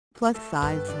plus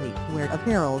size sleepwear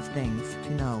apparels things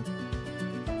to know.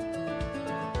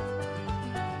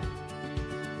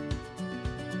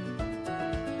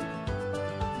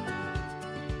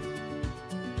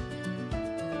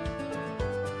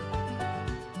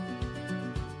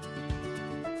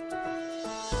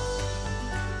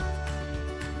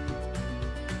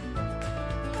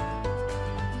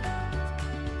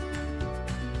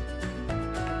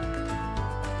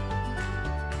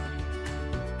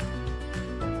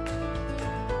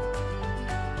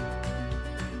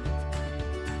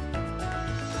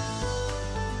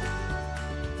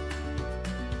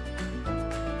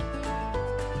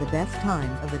 The best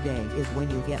time of the day is when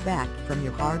you get back from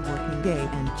your hard-working day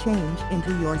and change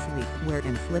into your sleepwear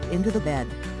and slip into the bed.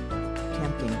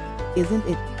 Tempting, isn't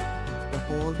it? The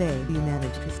whole day you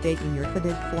manage to stay in your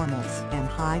fitted formals and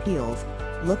high heels,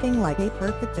 looking like a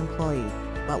perfect employee,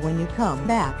 but when you come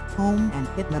back home and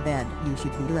hit the bed you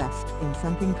should be dressed in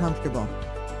something comfortable.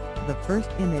 The first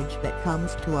image that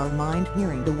comes to our mind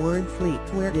hearing the word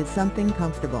sleepwear is something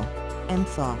comfortable and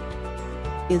soft.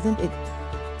 Isn't it?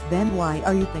 Then why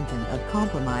are you thinking of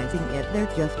compromising it there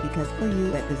just because for you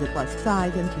it is a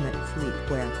plus-size intimate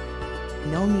sleepwear?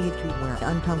 No need to wear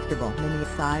uncomfortable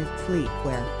mini-sized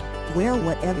sleepwear. Wear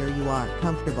whatever you are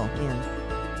comfortable in.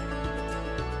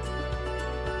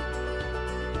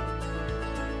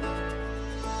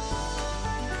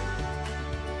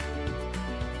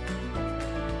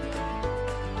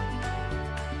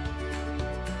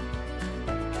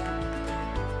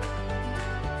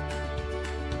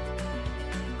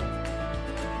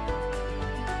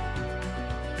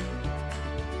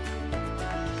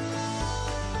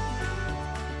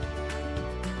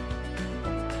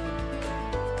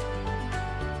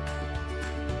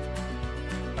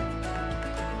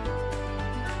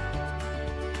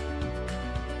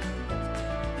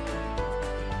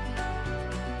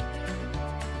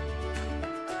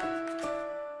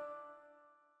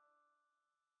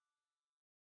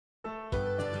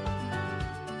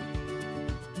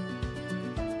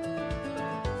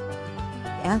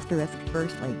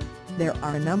 Firstly, there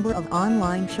are a number of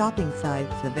online shopping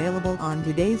sites available on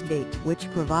today's date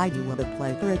which provide you with a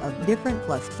plethora of different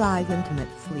plus-size intimate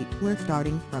sleepwear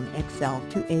starting from XL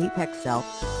to 8XL.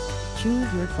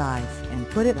 Choose your size and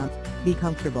put it on, be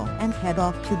comfortable and head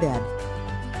off to bed.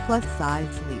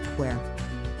 Plus-size sleepwear.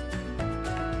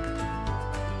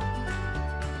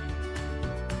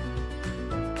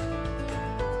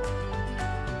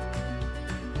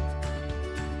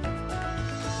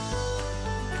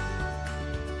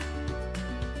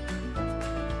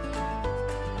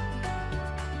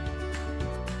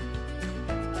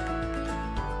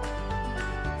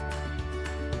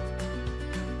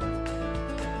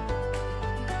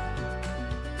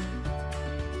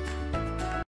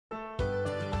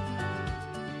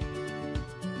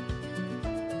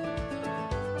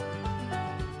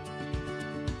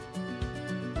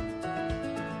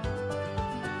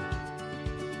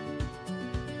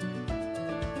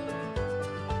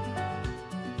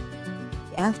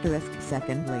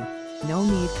 Secondly, no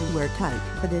need to wear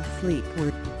tight-fitted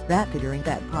sleepwear, that during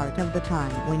that part of the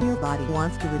time when your body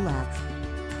wants to relax.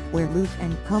 Wear loose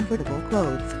and comfortable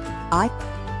clothes,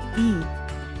 i.e.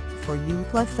 for you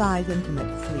plus-size intimate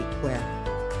sleepwear.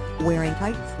 Wearing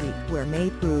tight sleepwear may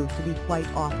prove to be quite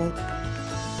awful.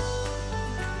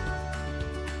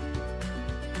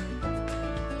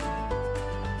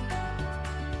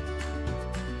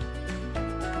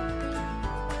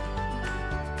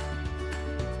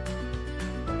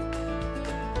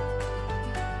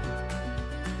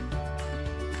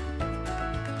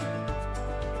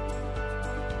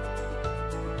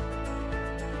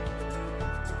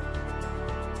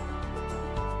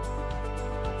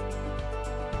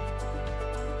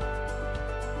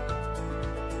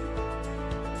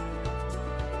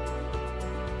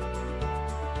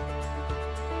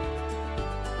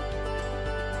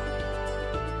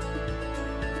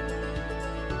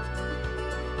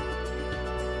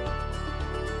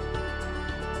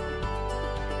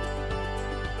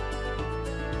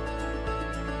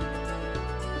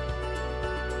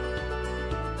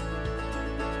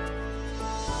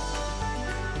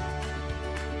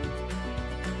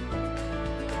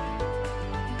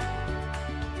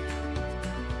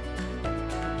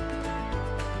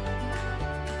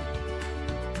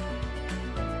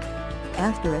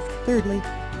 Thirdly,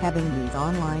 having these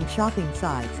online shopping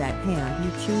sites at hand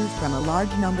you choose from a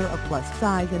large number of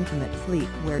plus-size intimate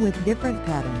sleepwear with different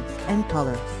patterns and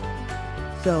colors,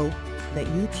 so that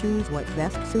you choose what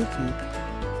best suits you.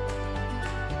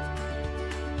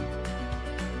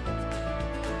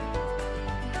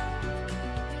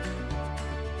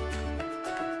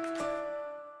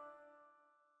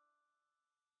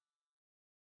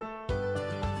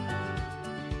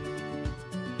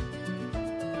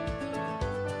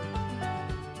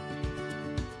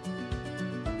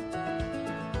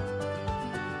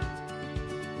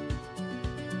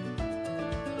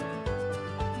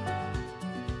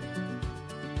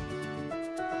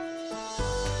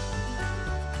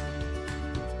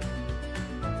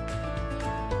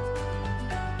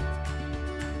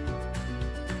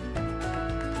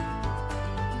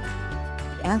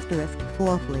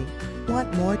 Fourthly,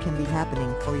 what more can be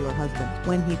happening for your husband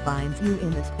when he finds you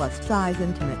in this plus-size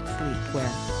intimate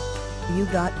sleepwear? You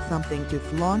got something to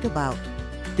flaunt about.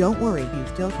 Don't worry, you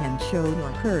still can show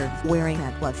your curves wearing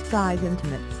that plus-size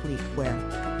intimate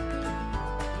sleepwear.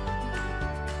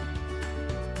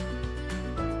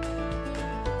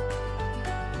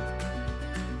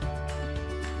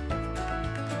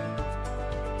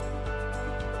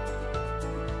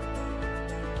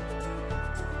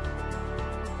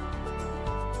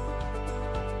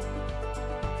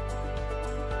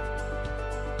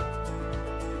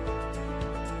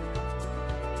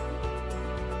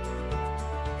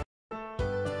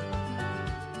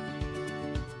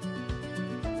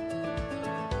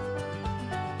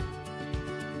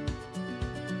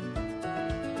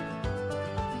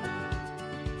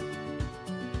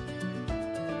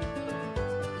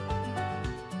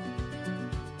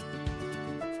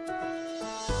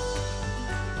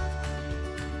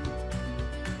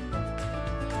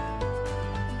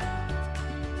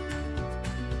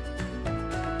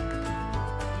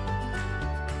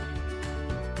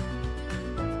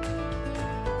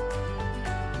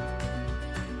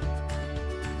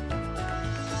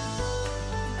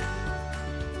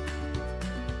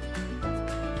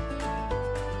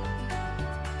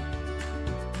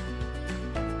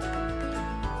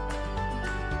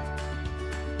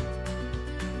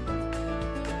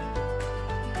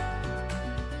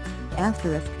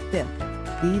 Fifth,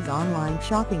 these online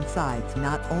shopping sites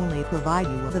not only provide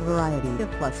you with a variety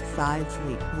of plus-size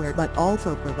sleepwear but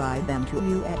also provide them to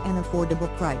you at an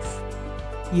affordable price.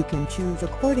 You can choose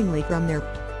accordingly from their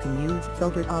use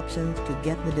filtered options to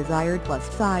get the desired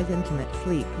plus-size intimate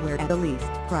sleepwear at the least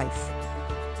price.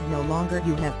 No longer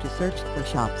you have to search for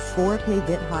shops or pay a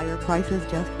bit higher prices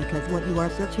just because what you are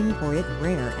searching for is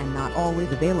rare and not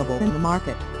always available in the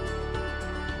market.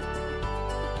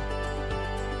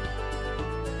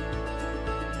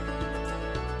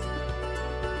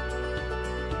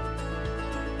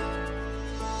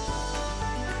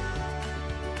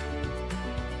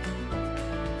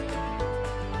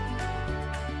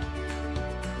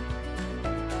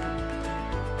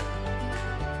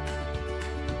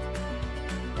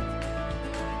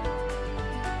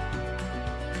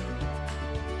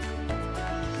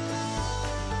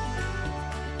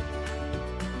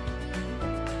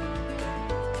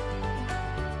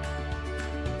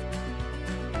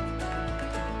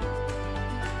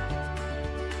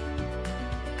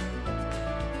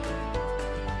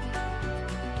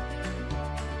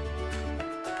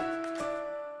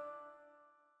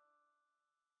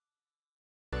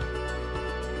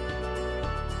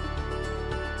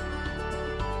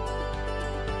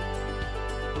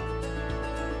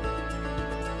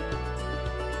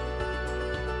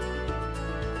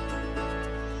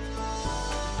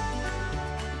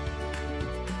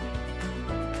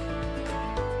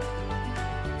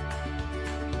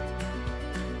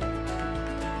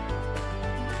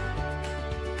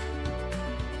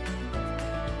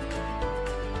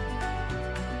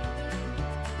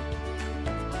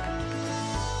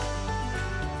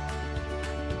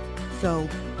 So,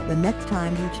 the next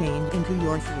time you change into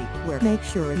your sleepwear, make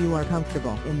sure you are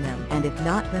comfortable in them, and if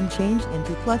not, then change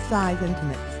into plus-size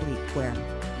intimate sleepwear.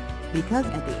 Because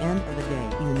at the end of the day,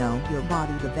 you know your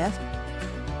body the best.